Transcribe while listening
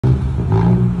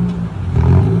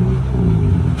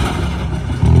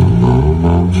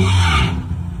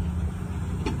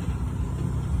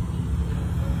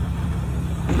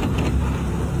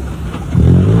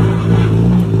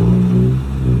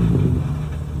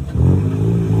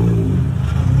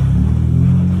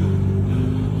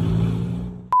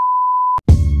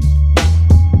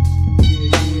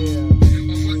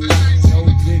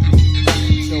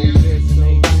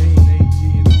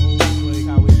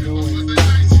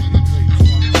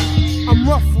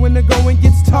when the going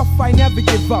gets tough, I never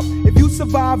give up. If you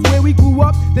survive where we grew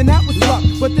up, then that was luck.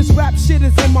 But this rap shit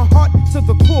is in my heart to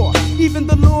the core. Even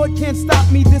the Lord can't stop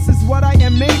me, this is what I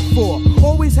am made for.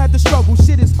 Always had to struggle,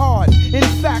 shit is hard. In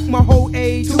fact, my whole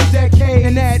age, 2 decades,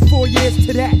 and add 4 years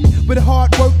to that. But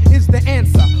hard work is the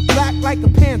answer. Black like a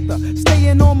panther,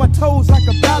 staying on my toes like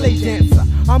a ballet dancer.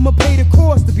 I'ma pay the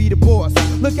cost to be the boss.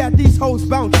 Look at these hoes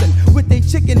bouncing with their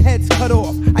chicken heads cut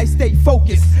off. I stay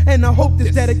focused and I hope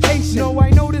this dedication. No, I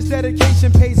know this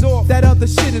dedication pays off. That other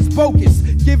shit is bogus.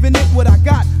 Giving it what I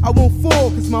got, I won't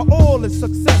fall, cause my all is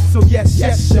success. So yes,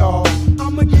 yes, y'all,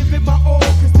 I'ma give it my all,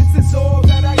 cause this is all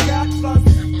that I got. Plus,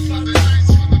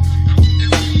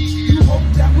 you hope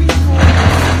that we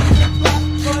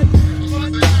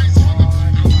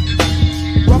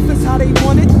rough is how they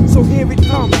want it, so here it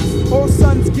comes. All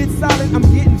sons get silent, I'm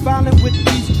getting violent with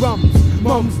these drums.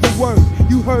 Mum's the word,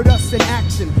 you heard us in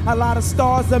action. A lot of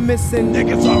stars are missing,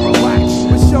 niggas are relaxed.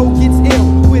 The show gets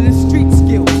ill with his street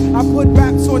skills. I put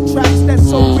raps on tracks that's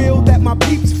so real that my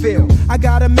peeps feel. I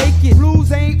gotta make it,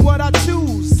 blues ain't what I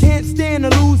choose. Can't stand to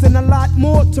lose and a lot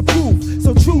more to prove.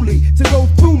 So truly, to go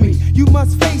through me, you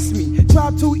must face me.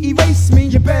 Try to erase me,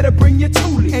 you better bring your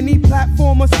toolie. Any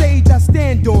platform or stage I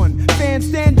stand on, fans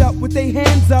stand up with their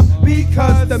hands up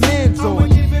because the man's on.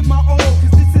 I'ma give it my all,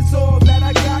 cause this is all that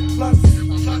I got. Plus,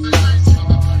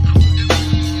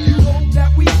 you hope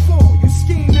that we fall, you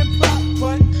scheme and plot,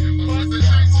 but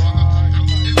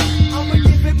I'ma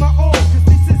give it my all, cause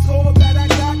this is all that I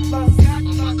got. Plus,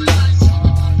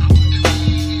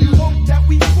 you hope that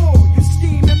we fall, you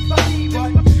scheme and plot,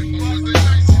 but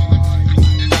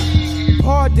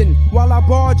pardon while I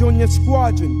barge on your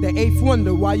squadron. The eighth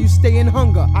wonder why you stay in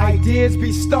hunger. Ideas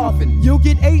be starving. You'll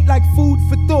get ate like food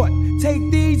for thought.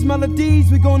 Take these melodies,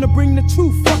 we're gonna bring the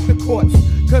truth. Fuck the courts,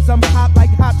 cause I'm hot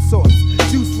like hot sauce.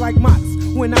 Juice like mott's.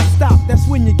 When I stop, that's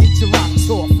when you get your rocks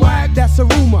off. Wag, that's a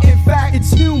rumor. In fact,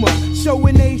 it's humor.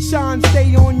 Showing they shine,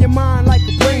 stay on your mind like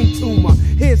a brain tumor.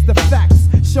 Here's the facts.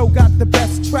 Show got the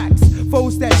best tracks.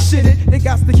 Foes that shit it, they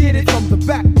got to get it from the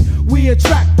back. We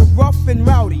attract the rough and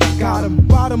rowdy. Got 'em,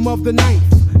 bottom of the ninth.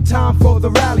 Time for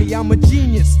the rally, I'm a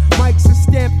genius. Mics are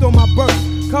stamped on my birth.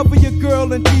 Cover your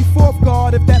girl in 3/4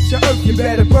 guard if that's your earth, you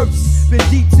better burst. Been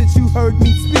deep since you heard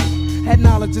me speak. Had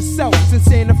knowledge of self since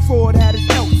Santa Ford had his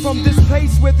elf. From this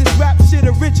place where this rap shit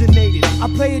originated, I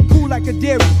play it cool like a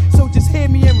dairy, so just hear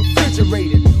me and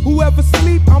refrigerate it. Whoever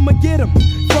sleep, I'ma get him.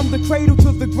 From the cradle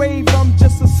to the grave, I'm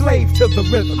just a slave to the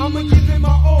rhythm. I'ma give it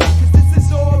my all, cause this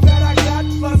is all that I got.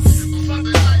 Plus,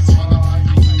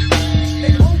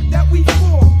 they hope that we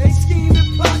fall, they scheme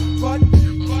and plot, but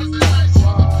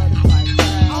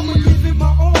I'ma give it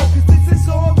my all, cause this is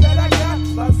all that I got.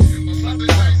 Plus,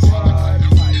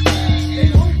 they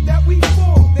hope that we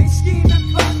fall, they scheme and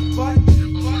plot, but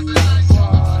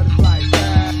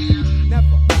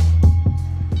never.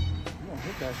 You won't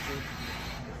hit that shit.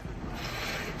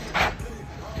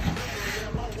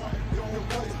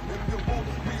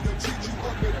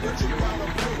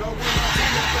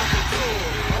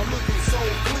 I'm looking so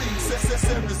clean,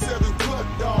 77 cut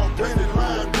dog, painted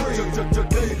lime green.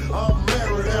 Today I'm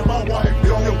married and my wife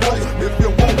your wife. If you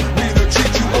want me to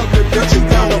treat you ugly, bitch, you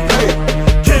gotta pay.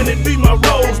 Can it be my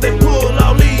rose that pull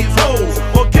out these hoes?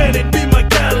 Or can it be my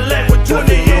Cadillac with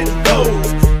 20-inch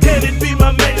goals? Can it be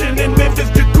my mansion in Memphis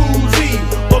jacuzzi?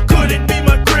 Or could it be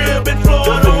my crib in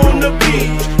Florida on the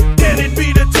beach? Can it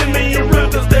be the 10 million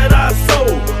records that I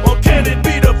sold? Or can it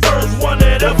be the first one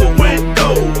that ever went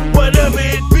gold? Whatever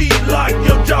it be, like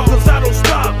your jaw, cause I don't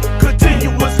stop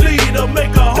continuously to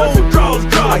make a whole draws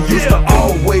drop. I used to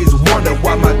always wonder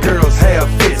why my girls have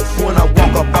fits. When I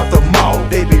walk up out the mall,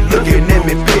 they be looking at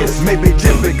me pissed. Maybe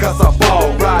just because I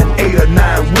ball, riding 8 or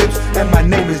 9 whips, and my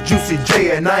name is Juicy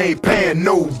J, and I ain't paying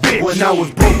no bitch. When I was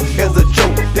broke as a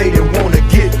joke, they didn't wanna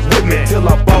get with me, till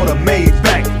I bought a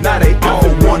Maybach. Now they all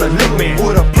wanna lick me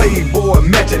with a Playboy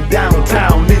mansion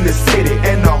downtown in the city,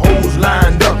 and the hoes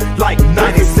lined up like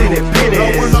 90-cent pennies.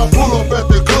 Now when I pull up at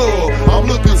the club, I'm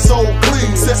looking so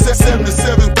clean,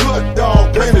 77 cut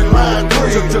dog, painted lime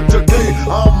green. Today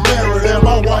I'm married and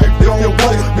my wife your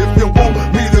wife. If you want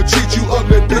me to treat you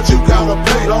ugly, bitch, you gotta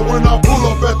pay. Now when I pull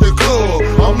up at the club,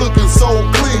 I'm looking so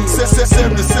clean,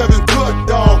 77 cut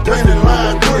dog, painted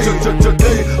lime green.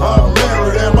 Today I'm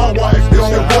married and my wife your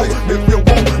wife. If you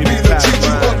want me to treat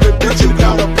you ugly, bitch, you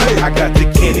gotta pay. I got the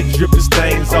candy dripping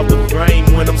stains off the frame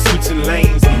when I'm switching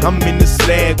lanes. I'm in the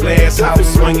slag glass house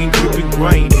swinging dripping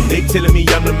grain. They telling me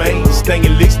I'm the main,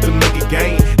 staying licks to make a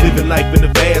gain. Living life in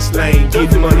the fast lane,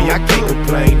 getting money, I can't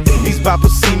complain. These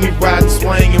boppers see me riding,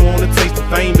 swing and wanna taste the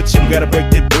fame, but you gotta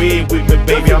break that bread with me,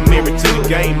 baby. I'm married to the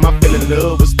game. I fell in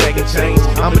love with stacking chains.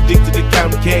 I'm addicted to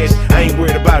counting cash. I ain't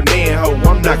worried about man hoe.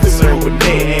 I'm not concerned with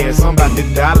man ass. I'm about to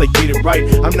dollar, get it right.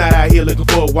 I'm not out here looking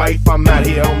for a wife. I'm out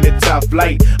here on that top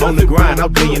flight. On the grind, I'll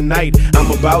day and night. I'm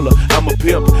a baller, I'm a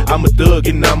pimp, I'm a thug,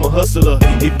 and I'm a hustler.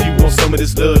 If you want some of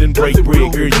this love, then break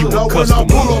bread, girl, you a customer. When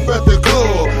I pull up at the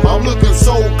club, I'm looking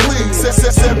so clean.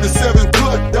 77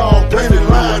 good dog, painted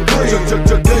lime green.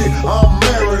 Today I'm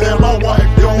married and my wife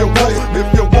don't wait.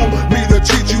 If you want me to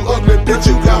treat you ugly, bitch,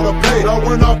 you gotta pay. Now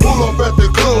when I pull up at the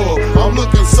club, I'm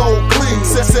looking so clean.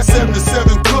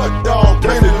 77 good dog,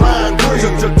 painted lime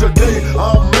green. Today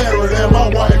I'm married and my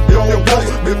wife don't wait.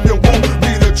 If you want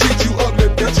me to treat you ugly,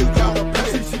 bitch, you gotta pay.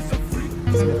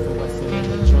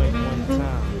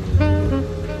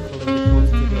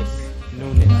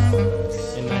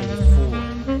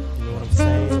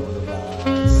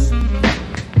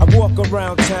 Walk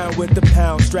around town with the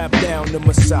pound strapped down to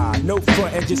my side. No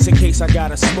frontin' just in case I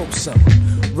gotta smoke some.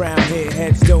 Round here,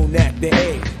 heads don't act the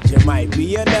age. You might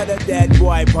be another dead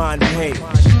boy upon page.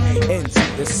 Into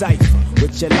the cipher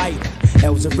with your lighter.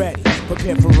 L's are ready,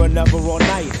 prepare for another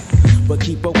all-nighter. But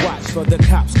keep a watch for the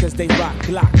cops, cause they rock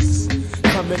glocks.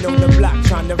 Coming on the block,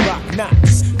 trying to rock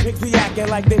knots. Pigs be acting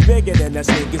like they bigger than us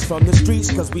niggas from the streets,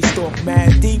 cause we stalk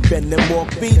mad deep and them walk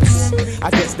beats. I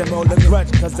guess them hold a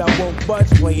grudge, cause I won't budge.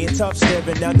 Playing tough,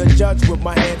 staring down the judge with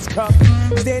my hands cuffed.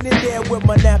 Standing there with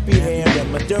my nappy hair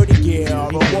and my dirty gear.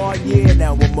 All a war year,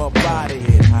 now I'm up out of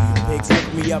here. Pigs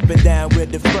lift me up and down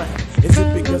with the front. Is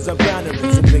it because I'm down or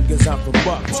is it because I'm from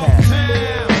Bucktown?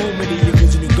 Home of the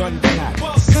original gun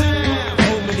clappers.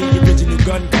 Home of the original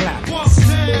gun clappers.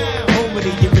 Home of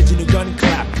the original gun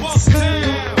clappers.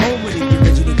 Home of the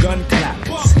original gun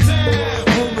clappers.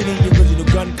 Home of the original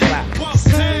gun clappers.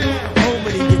 Home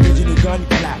of the original gun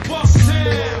clappers.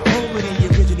 Home of the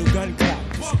original gun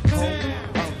clappers.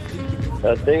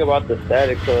 The thing about the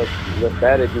Static Club, the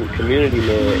Static community,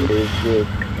 man, is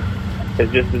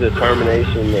just the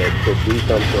determination to do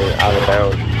something out of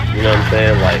bounds. You know what I'm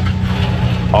saying? Like,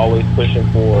 always pushing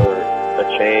for a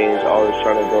change, always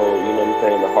trying to go, you know what I'm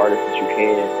saying, the hardest that you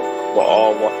can, but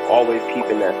always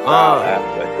keeping that style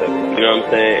aspect of it. You know what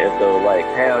I'm saying? And so, like,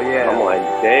 hell yeah, I'm like,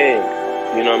 dang,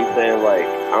 you know what I'm saying? Like,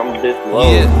 I'm this low,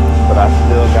 but I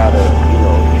still gotta, you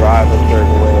know, drive a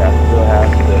certain way. I still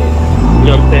have to, you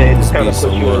know what I'm saying? It just kind of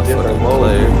puts you in different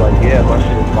modes. It's like, yeah, my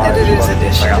shit is fire. Like,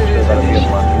 I still gotta be able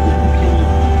to do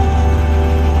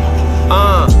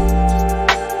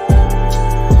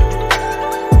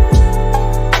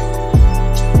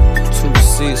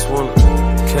 2-6 one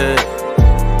can.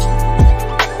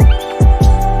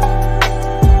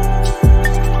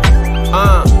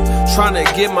 Tryna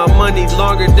get my money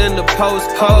longer than the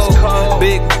postcode.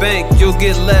 Big bank, you'll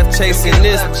get left chasing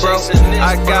this, bro.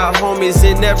 I got homies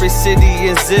in every city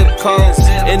and zip codes,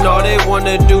 and all they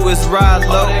wanna do is ride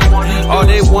low. All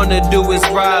they wanna do is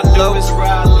ride low.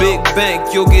 Big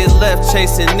bank, you'll get left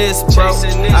chasing this, bro.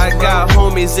 I got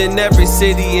homies in every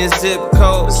city and zip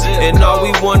codes, and all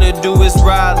we wanna do is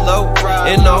ride low.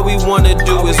 And all we wanna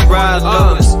do is ride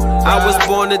low. I was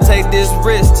born to take this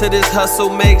risk, till this hustle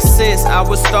makes sense. I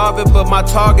was starving, but my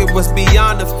target was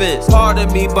beyond the fence.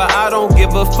 Pardon me, but I don't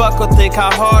give a fuck or think how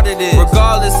hard it is.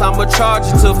 Regardless, I'ma charge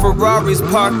it till Ferraris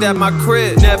parked at my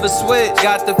crib. Never switch,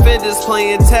 got the fenders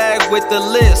playing tag with the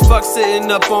list. Fuck sitting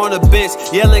up on a bench,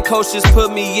 yelling coaches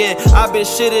put me in. I've been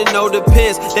shitting, no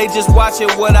depends. They just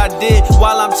watching what I did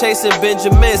while I'm chasing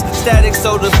Benjamins. Static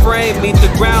so the frame meet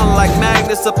the ground like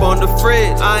magnets up on the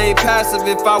fridge. I ain't passive,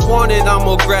 if I want it,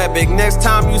 I'ma grab it. Next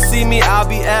time you see me, I'll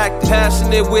be acting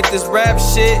passionate with this rap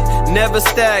shit, never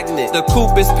stagnant. The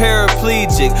coupe is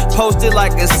paraplegic, posted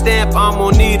like a stamp, I'm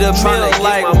gonna need a meal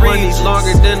like my money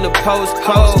longer than the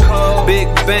postcode. Big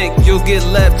bank, you'll get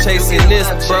left chasing this,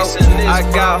 bro. I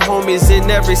got homies in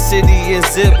every city and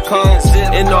zip codes,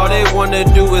 and all they wanna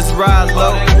do is ride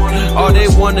low. All they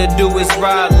wanna do is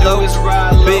ride low.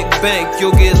 Big bank,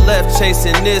 you'll get left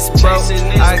chasing this, bro.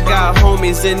 I got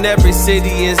homies in every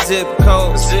city and zip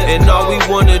codes, and all we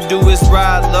wanna do is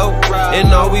ride low.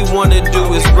 And all we wanna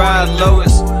do is ride low.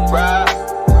 And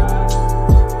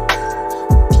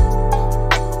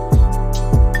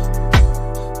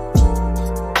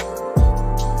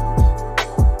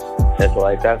so,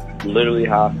 like, that's literally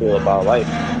how I feel about life.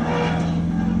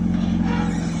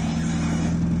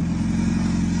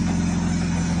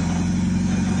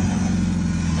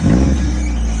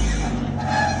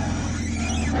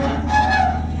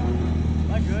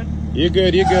 You're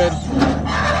good, you're good.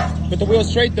 Put the wheel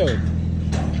straight though.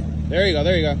 There you go,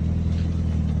 there you go.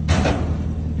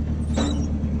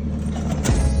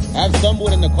 I have some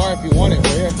wood in the car if you want it,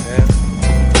 right here.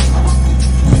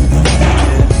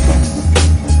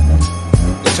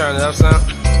 You turn it up some.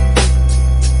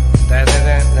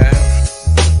 That.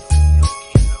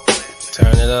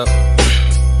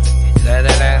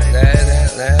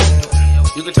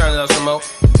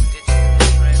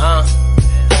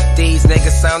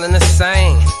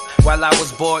 while I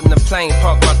was boarding the plane.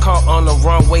 Parked my car on the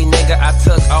wrong way, nigga, I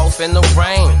took off in the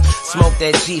rain. Smoke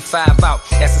that G5 out,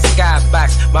 that's a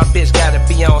skybox. My bitch gotta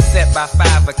be on set by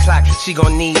 5 o'clock. She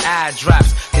gon' need eye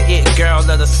drops. The it girl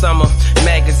of the summer.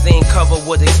 Magazine cover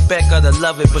would expect her to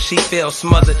love it, but she feels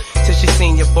smothered. Till she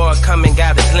seen your boy coming,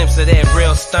 got a glimpse of that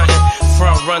real stunting.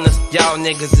 Front runners, y'all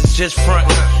niggas is just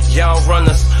frontin'. Y'all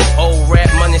runners, old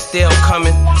rap money still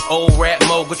coming. Old rap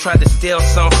mogul tried to steal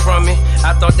some from me.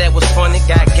 I thought that was funny,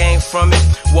 got game from it.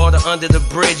 Water under the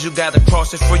bridge, you gotta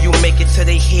cross it before you make it to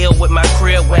the hill with my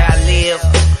crib where I live.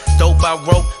 Dope I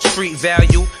wrote, street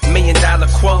value, $1 million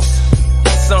quotes.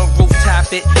 Some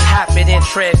rooftop it, hop it in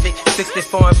traffic.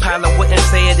 64 Impala wouldn't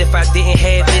say it if I didn't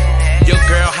have it. Your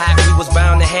girl hot, we was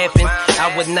bound to happen.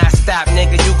 I would not stop,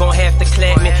 nigga, you gon' have to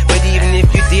clap me. But even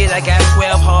if you did, I got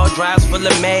 12 hard drives full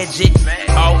of magic.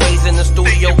 Always in the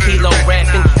studio, kilo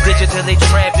rapping, digitally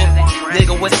trapping.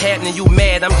 Nigga, what's happening? You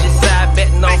mad? I'm just side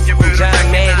betting off from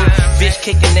John Madden. Bitch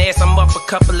kicking ass, I'm up a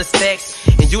couple of stacks.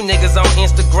 And you niggas on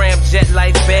Instagram, jet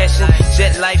life bashing,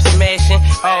 jet life smashing.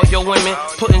 All your women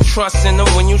putting trust in them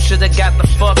when you shoulda got the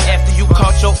fuck after you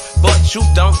caught your butt. You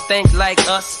don't think like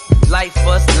us. Life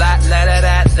us, la da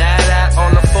da da da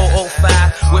on the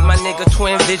 405 with my nigga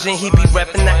Twin Vision. He be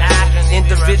reppin' the I,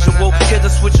 individual. Killer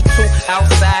switcher 2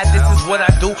 outside. This is what I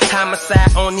do.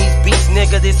 Homicide on these beats,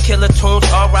 nigga. This killer tunes.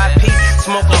 R.I.P.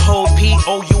 Smoke a whole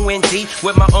P-O-U-N-D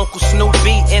with my Uncle Snoop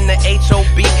B in the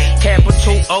H-O-B.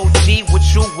 Capital O-G, what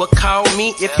you would call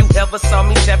me if you ever saw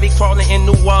me Chevy crawling in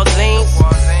New Orleans.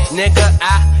 Nigga,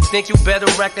 I think you better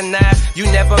recognize you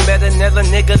never met another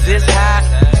nigga this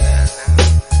high.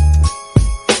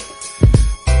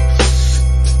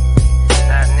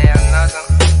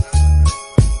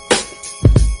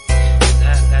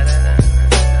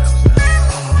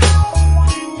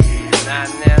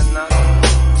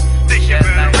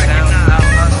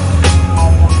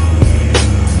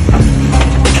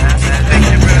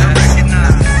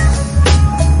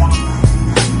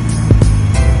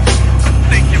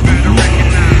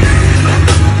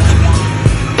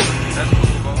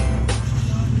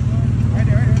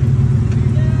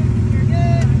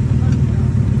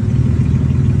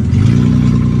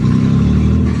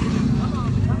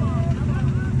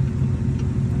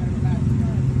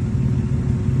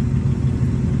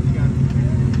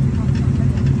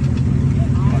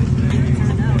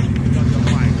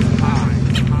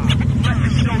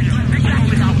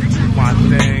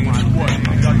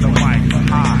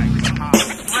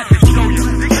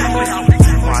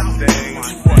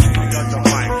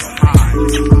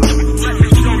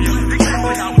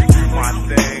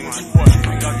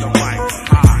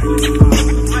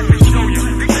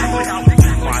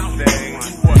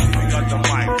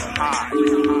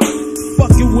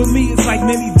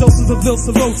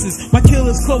 Cirrhosis, my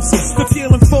killer's closest to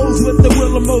peeling foes with the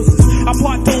will of Moses. I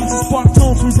part tones and spark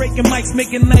tones from breaking mics,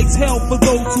 making nights hell for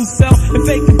those who sell and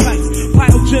faking pipes.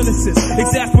 Pyogenesis,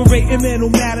 exasperating mental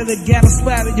matter to gather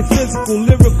splatter your physical,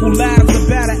 lyrical lives to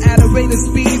batter at a rate of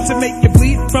speed to make you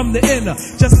bleed from the inner.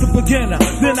 Just a beginner,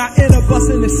 then I enter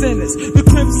busting the sinners. The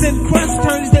crimson crust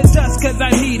turns to dust cause I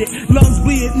need it. Lungs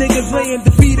bleed, niggas laying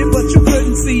defeated, but you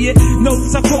couldn't see it.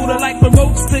 Notes are colder like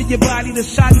remotes to your body. The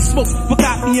shoddy smokes for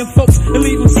copying folks and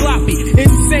leave them sloppy,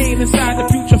 insane inside the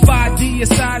putrefied D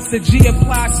asides the G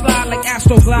applied slide like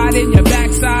astroglide in your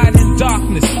backside in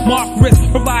darkness. Mark wrist,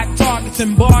 provide targets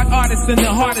and barred artists and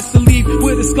the hardest to leave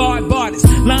with a scarred artist.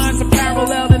 Lines are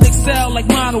parallel and excel like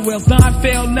monowells. Don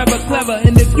fail, never clever.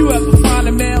 And if you ever find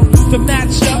a male to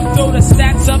match up, throw the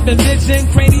stats up and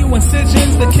vision, cranial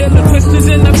incisions, the killer Christians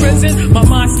in the prison. My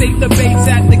mind state debates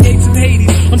at the gates of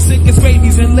Hades. I'm sick as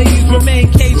rabies and ladies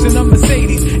remain caged in a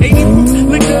Mercedes. 80 proof,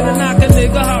 liquor to knock a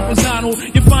nigga horizontal.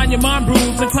 You find your mind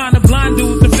bruised, inclined to blind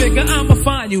dudes to figure I'ma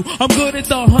find you. I'm good at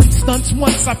the hunt stunts.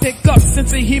 Once I pick up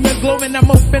sense of hemoglobin,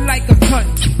 I'm open like a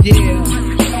cunt. Yeah.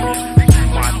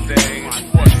 My thing, we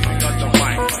got the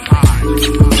mic high.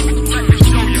 Let me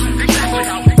show you exactly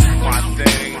how we do my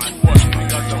thing. We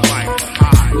got the mic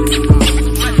high.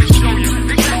 Let me show you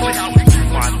exactly how we do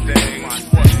my thing.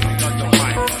 We got the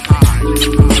mic high.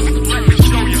 Let me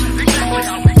show you exactly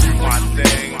how we do my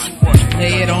thing.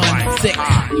 Lay it on thick.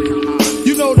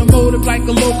 You know the motive like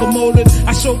a locomotive.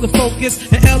 I show the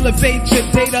focus and elevate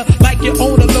your data like you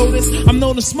own a Lotus. I'm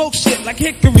known to smoke shit like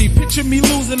hickory. Picture me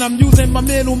losing, I'm using my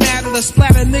mental matter to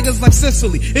splatter niggas like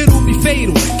Sicily. It'll be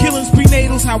fatal. Killings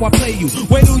prenatals, how I play you.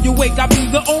 Wait till you wake, I'll be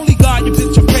the only god you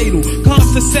picture pray fatal.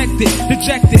 Contracepted,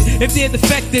 dejected. If they're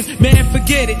defective, man,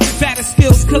 forget it. Fattest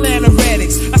skills,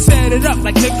 calanaretics. I set it up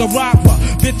like Nicaragua.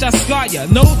 Bitch, I scar ya.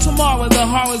 No tomorrow, the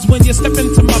horrors when you step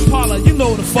into my parlor. You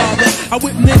know the father. I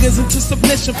whip niggas into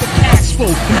submission for cash flow.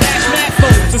 Cash mad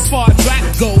foes as far as rap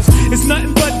goes. It's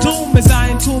nothing but doom as I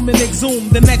entomb and exhume.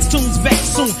 The next tune's vex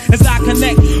soon as I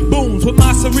connect booms with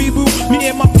my cerebral. Me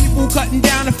and my people cutting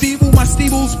down the feeble. My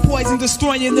steebles poison,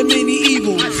 destroying the many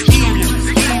evils.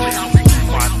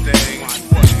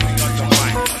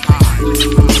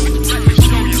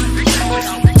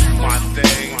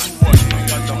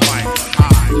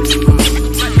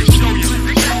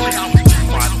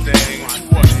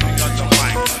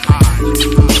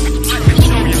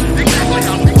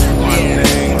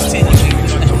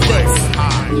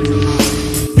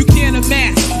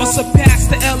 Surpass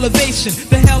the elevation.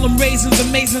 The hell I'm raising's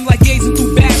amazing, like gazing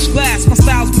through bashed glass. My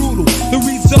style's brutal, the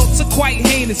results are quite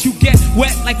heinous. You get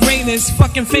wet like rain is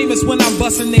fucking famous when I'm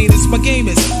busting anus. My game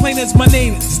is plain as my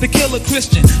name is the killer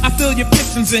Christian. I feel your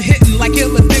pistons and hitting like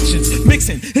ill addictions.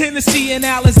 Mixing Hennessy and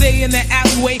Alizé in the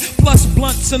alleyway, plus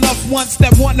blunts enough once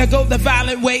that wanna go the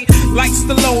violent way. Like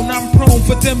Stallone, I'm prone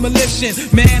for demolition.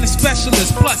 Man, a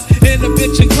specialist, plus in a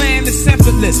bitch and clan is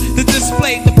effortless. To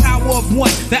display the power of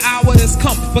one, the hour has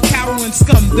come for cattle and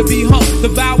scum to be hung,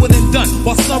 devoured and done.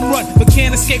 While some run, but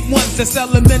can't escape ones that's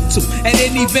elemental. At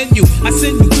any venue, I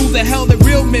send you through the hell that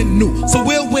real men knew. So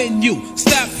we'll win you.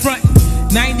 Stop front,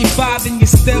 95 and you're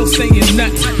still saying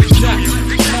nothing.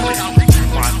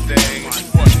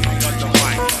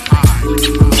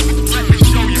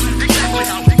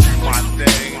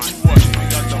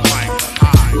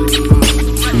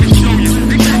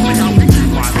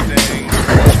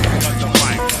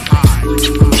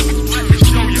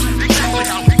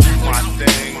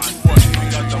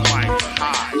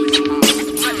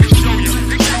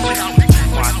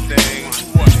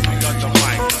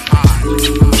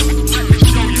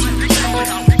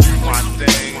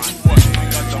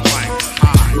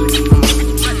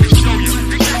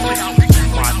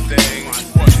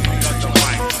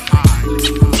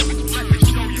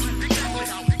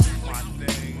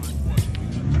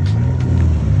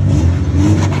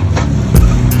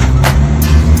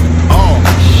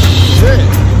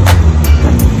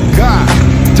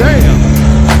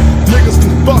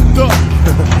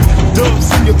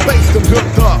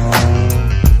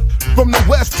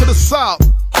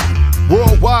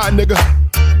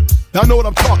 I know what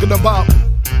I'm talking about.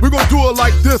 We're gonna do it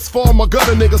like this for all my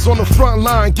gutter niggas on the front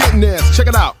line getting theirs. Check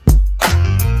it out.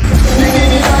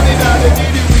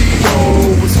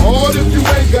 It's hard if you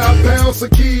ain't got pounds or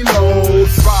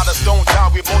kilos. Riders don't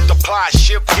die, we multiply.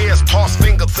 Shift gears, toss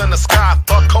fingers in the sky.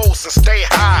 Fuck hoes and stay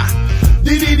high.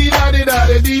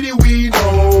 We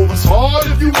know it's hard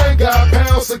if you ain't got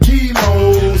pounds or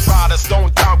kilos. Riders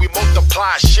don't die, we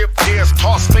multiply. Shift gears,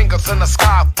 toss fingers in the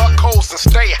sky. Fuck hoes and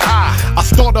stay high. I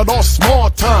started off small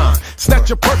time,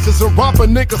 snatching purses and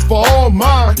robbing niggas for all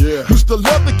mine. Used to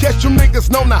love to catch you niggas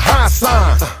known the high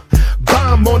sign.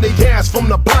 Bomb on their ass from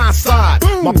the blind side.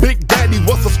 My big daddy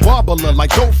was a squabbler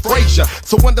like Joe Frazier.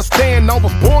 So understand I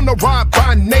was born to ride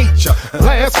by nature.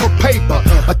 Last for paper,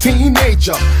 a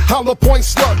teenager, hollow point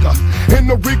slugger. In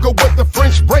the Rico with the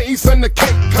French braids and the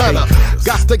cake cutter.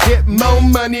 Got to get more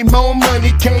money,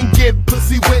 can't get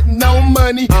pussy with no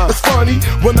money. It's funny,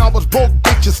 when I was broke,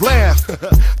 bitches laugh.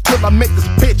 Till I met this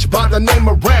bitch by the name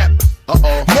of Rap.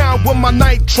 Now when my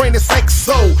night train is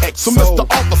XO. So Mr.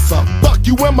 Officer, fuck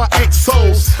you and my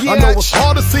XOs. I know it's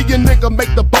hard to see a nigga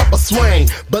make the bumper swing,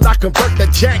 but I convert the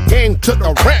jack game to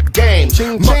the rap game.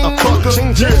 Motherfucker.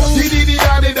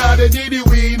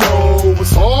 We know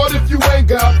it's hard if you ain't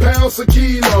got pounds or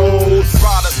kilos.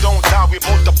 Riders don't die, we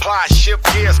multiply. Shift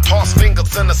gears, toss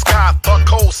fingers in the sky. Fuck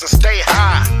hoes and stay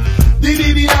high.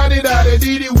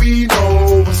 We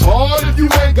know it's hard if you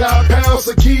ain't got pounds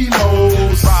or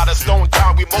kilos. Riders don't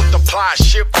die, we multiply.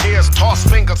 Shift gears, toss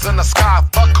fingers in the sky.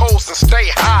 Fuck hoes and stay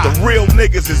high. The real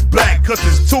niggas is black, cause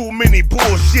there's too many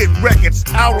bullshit records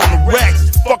out on the racks,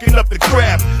 fucking up the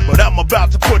crap. But I'm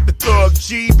about to put the Thug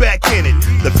G back in it.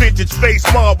 The vintage face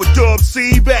mob with Dub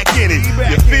C back in it.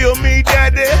 You feel me,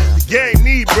 daddy? The game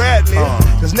need Bradley.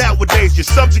 Cause nowadays your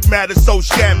subject matter's so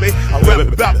shabby. I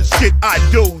rap about the shit I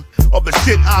do, or the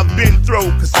shit I've been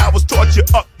through. Cause I was taught you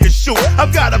up can shoot.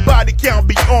 I've got a body count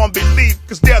beyond belief,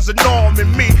 cause there's a norm in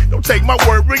me. Don't take my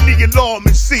word, ring the alarm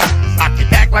and see. I can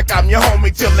act like I'm your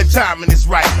homie till the timing is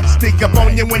right. Sneak up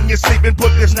on you when you're sleeping,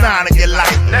 put this 9 in your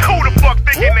life. Now who the fuck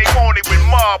thinking they want it with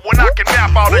mob when I can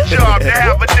map out a job to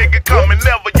have a nigga come and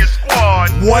level your squad?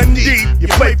 1 deep, you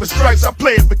play for strikes, I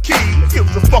play it for keys.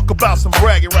 Gives a fuck about some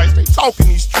bragging rights, they talking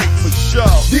these streets for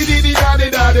sure.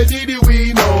 Dee-dee-dee-da-dee-da-dee-dee,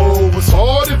 we know it's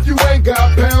hard if you ain't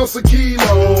got pounds or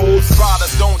kilos.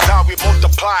 Riders don't die, we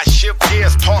multiply, shift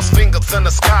gears, toss fingers in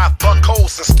the sky, fuck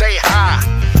holes and stay high.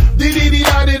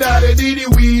 Dee-dee-dee-da-dee-da-dee-dee,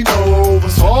 we know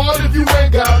it's hard if you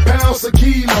ain't got pounds or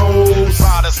kilos.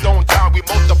 Riders don't die, we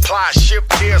multiply, shift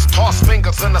gears, toss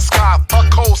fingers in the sky,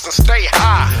 fuck holes and stay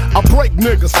high. I break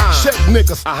niggas, shake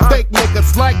niggas, fake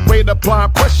niggas, like weight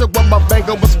applying pressure when my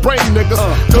banger was spray niggas.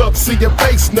 Look, see your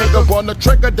face, nigga, on the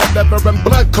trigger, delivering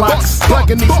blood clots.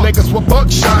 Plugging these niggas with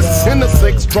buckshots. In the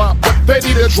 6 drop,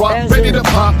 ready to drop, ready to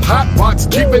pop. Hot box,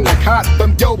 keeping it hot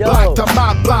from your block to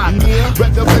my block.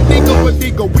 Whether an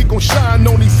ego, we gon' shine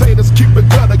on these haters. Keep it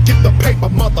gutter, get the paper,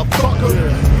 motherfucker.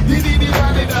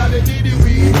 Dee-dee-dee-da-dee-da-dee-dee,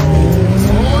 we know it's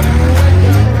hard if you ain't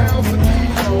got pounds or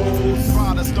kilos.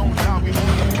 Riders don't die, we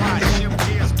multiply, shift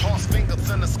gears, toss fingers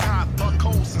in the sky, fuck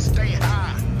holes and stay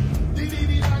high.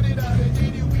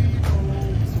 Dee-dee-dee-da-dee-da-dee-dee, we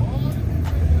know it's hard if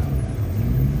you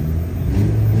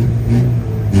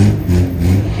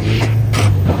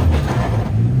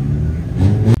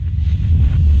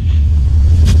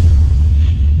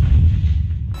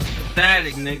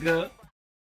Static, nigga.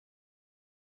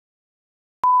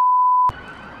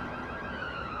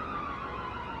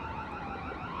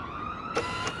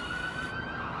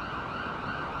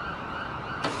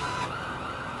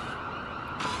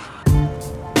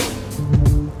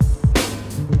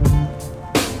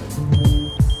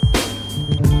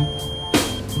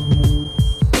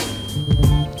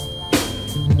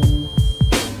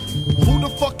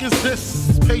 is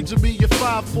this? Paging me at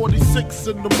 5:46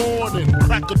 in the morning.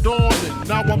 Crack of dawning,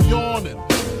 now I'm yawning.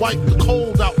 Wipe the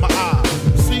cold out my eye.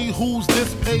 See who's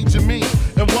this paging me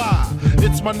and why.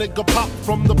 It's my nigga Pop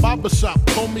from the barber shop.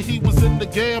 Told me he was in the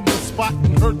gambling spot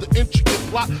and heard the intricate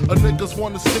plot. A niggas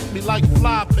wanna stick me like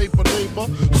fly paper, neighbor.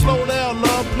 Slow down,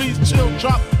 love, please chill,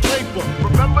 drop the paper.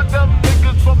 Remember them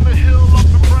niggas from the hill up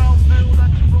in Brownsville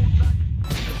that you wrote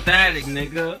that? Static,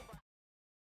 nigga.